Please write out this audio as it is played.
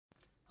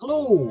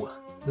Hello!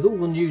 With all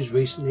the news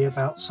recently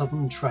about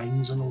Southern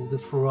trains and all the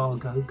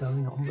farrago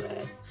going on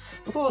there,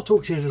 I thought I'd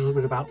talk to you a little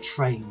bit about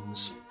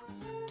trains.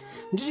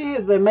 And did you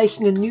hear they're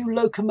making a new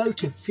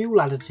locomotive fuel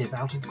additive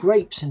out of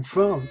grapes in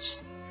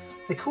France?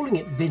 They're calling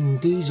it Vin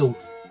Diesel.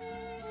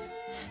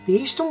 The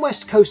east and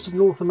west coast of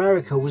North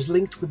America was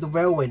linked with the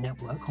railway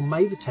network on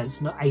May the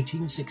 10th,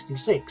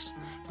 1866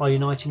 by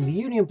uniting the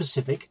Union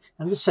Pacific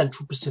and the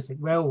Central Pacific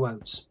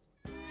Railroads.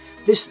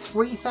 This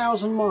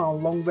 3,000-mile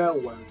long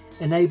railroad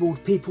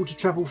enabled people to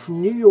travel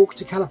from New York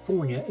to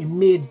California in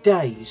mere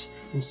days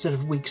instead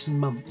of weeks and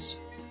months.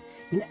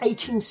 In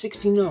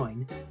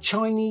 1869,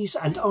 Chinese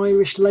and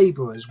Irish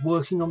labourers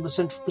working on the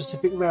Central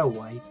Pacific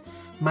Railway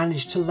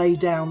managed to lay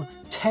down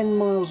 10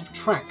 miles of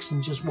tracks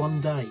in just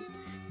one day.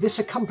 This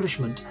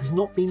accomplishment has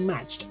not been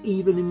matched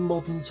even in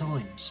modern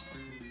times.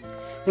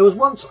 There was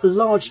once a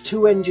large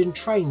two-engine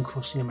train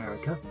crossing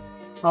America.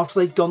 After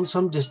they'd gone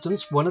some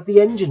distance, one of the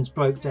engines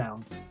broke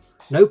down.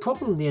 No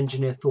problem, the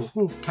engineer thought,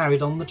 and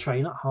carried on the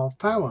train at half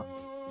power.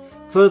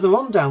 Further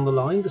on down the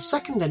line, the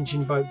second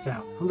engine broke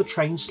down and the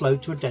train slowed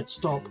to a dead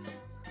stop.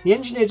 The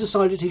engineer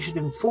decided he should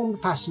inform the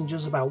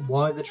passengers about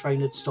why the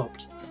train had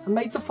stopped and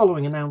made the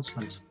following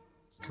announcement.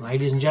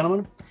 Ladies and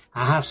gentlemen,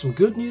 I have some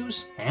good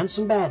news and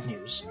some bad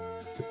news.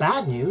 The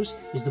bad news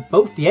is that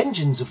both the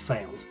engines have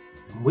failed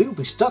and we will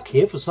be stuck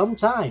here for some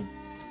time.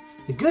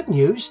 The good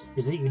news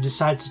is that you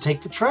decided to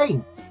take the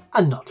train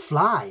and not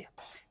fly.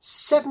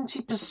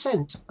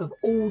 70% of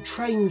all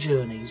train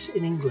journeys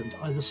in England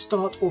either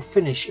start or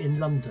finish in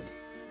London.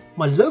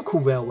 My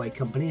local railway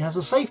company has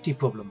a safety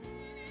problem.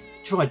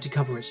 It tried to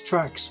cover its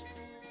tracks.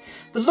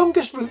 The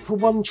longest route for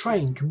one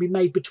train can be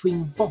made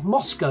between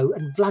Moscow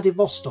and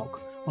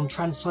Vladivostok on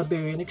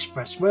Trans-Siberian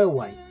Express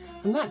Railway,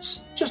 and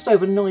that's just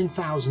over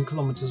 9,000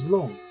 kilometres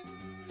long.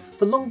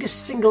 The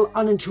longest single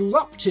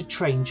uninterrupted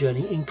train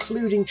journey,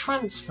 including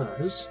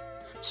transfers,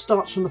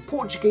 starts from the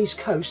Portuguese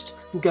coast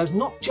and goes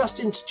not just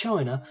into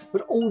China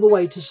but all the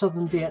way to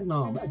southern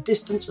Vietnam, a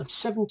distance of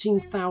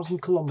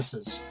 17,000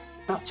 kilometres,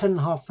 about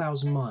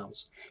 10,500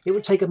 miles. It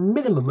would take a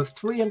minimum of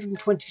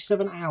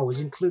 327 hours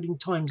including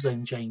time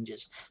zone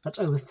changes. That's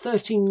over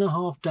 13 and a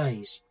half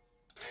days.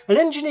 An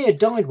engineer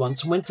died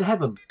once and went to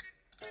heaven.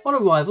 On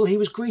arrival he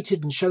was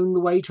greeted and shown the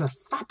way to a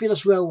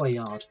fabulous railway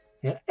yard.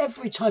 They had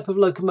every type of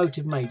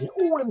locomotive made,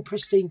 all in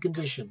pristine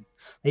condition.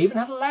 They even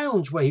had a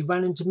lounge where he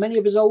ran into many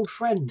of his old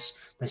friends.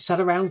 They sat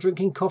around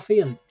drinking coffee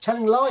and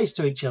telling lies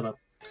to each other.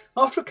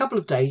 After a couple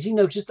of days he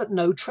noticed that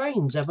no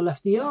trains ever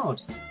left the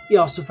yard. He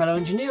asked a fellow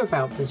engineer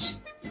about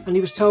this, and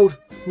he was told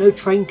no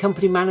train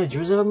company manager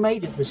has ever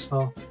made it this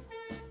far.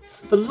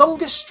 The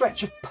longest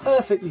stretch of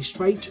perfectly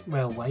straight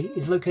railway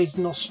is located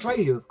in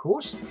Australia, of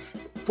course,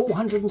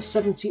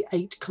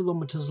 478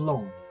 kilometres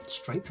long,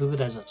 straight through the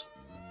desert.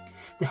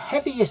 The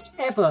heaviest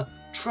ever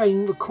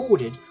train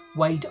recorded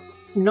weighed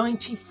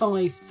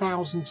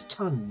 95,000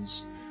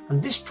 tonnes,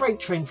 and this freight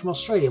train from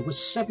Australia was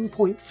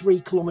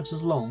 7.3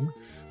 kilometres long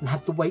and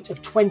had the weight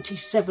of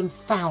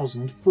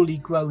 27,000 fully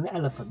grown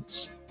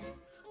elephants.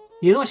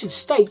 The United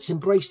States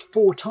embraced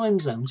 4 time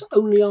zones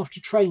only after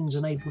trains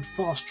enabled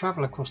fast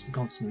travel across the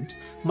continent,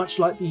 much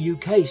like the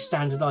UK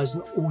standardised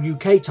an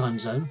all-UK time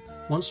zone.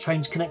 Once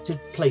trains connected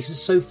places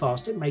so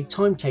fast it made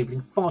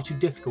timetabling far too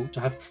difficult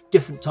to have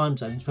different time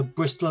zones for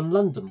Bristol and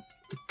London.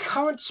 The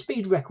current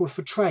speed record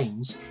for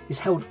trains is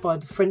held by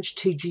the French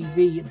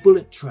TGV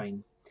bullet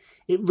train.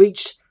 It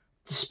reached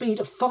the speed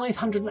of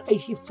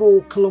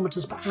 584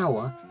 kilometres per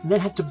hour and then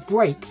had to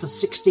brake for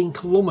 16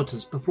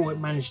 kilometres before it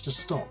managed to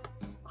stop.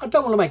 I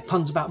don't want to make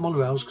puns about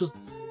monorails,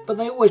 but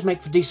they always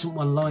make for decent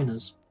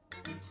one-liners.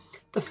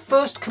 The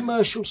first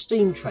commercial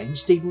steam train,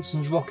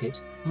 Stephenson's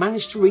Rocket,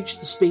 managed to reach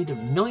the speed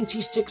of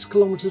 96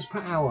 kilometres per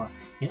hour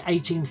in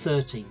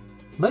 1830.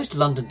 Most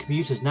London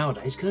commuters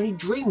nowadays can only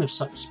dream of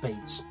such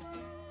speeds.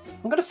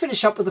 I'm going to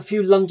finish up with a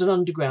few London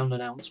Underground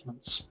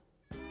announcements.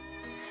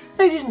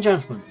 Ladies and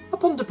gentlemen,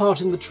 upon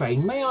departing the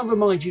train, may I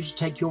remind you to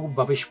take your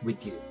rubbish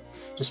with you.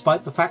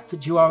 Despite the fact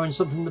that you are in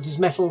something that is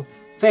metal,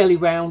 fairly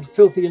round,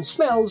 filthy and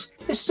smells,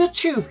 this is a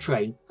tube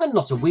train and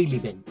not a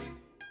wheelie bin.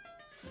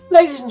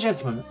 Ladies and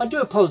gentlemen, I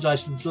do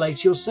apologise for the delay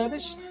to your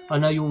service. I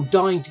know you're all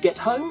dying to get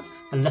home,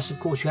 unless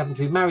of course you happen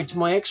to be married to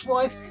my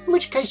ex-wife, in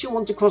which case you'll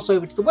want to cross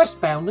over to the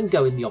westbound and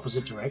go in the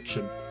opposite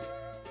direction.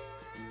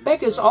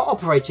 Beggars are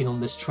operating on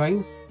this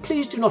train.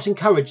 Please do not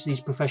encourage these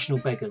professional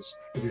beggars.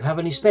 If you have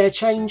any spare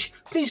change,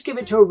 please give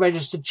it to a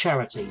registered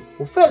charity,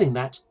 or failing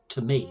that,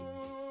 to me.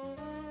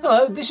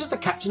 Hello, this is the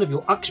captain of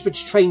your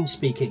Uxbridge train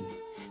speaking,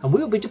 and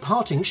we will be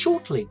departing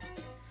shortly.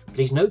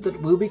 Please note that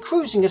we'll be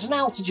cruising at an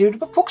altitude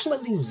of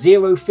approximately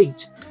 0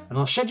 feet, and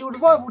our scheduled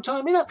arrival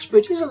time in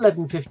Uxbridge is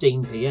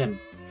 11:15 p.m.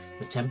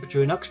 The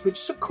temperature in Uxbridge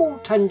is a cool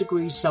 10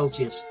 degrees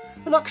Celsius,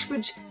 and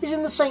Uxbridge is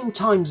in the same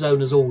time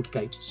zone as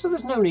Aldgate, so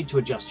there's no need to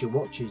adjust your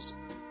watches.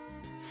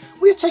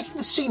 We are taking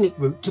the scenic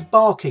route to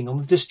Barking on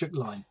the District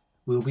Line.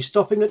 We will be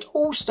stopping at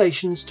all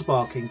stations to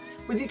Barking,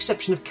 with the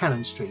exception of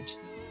Cannon Street.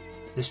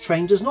 This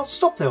train does not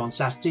stop there on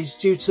Saturdays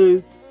due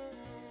to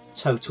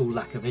total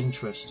lack of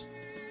interest.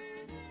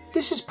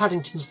 This is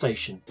Paddington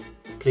Station.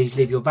 Please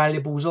leave your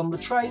valuables on the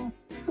train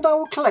and I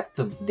will collect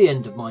them at the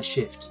end of my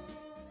shift.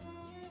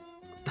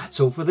 That's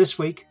all for this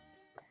week.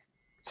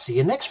 See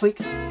you next week.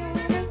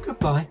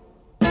 Goodbye.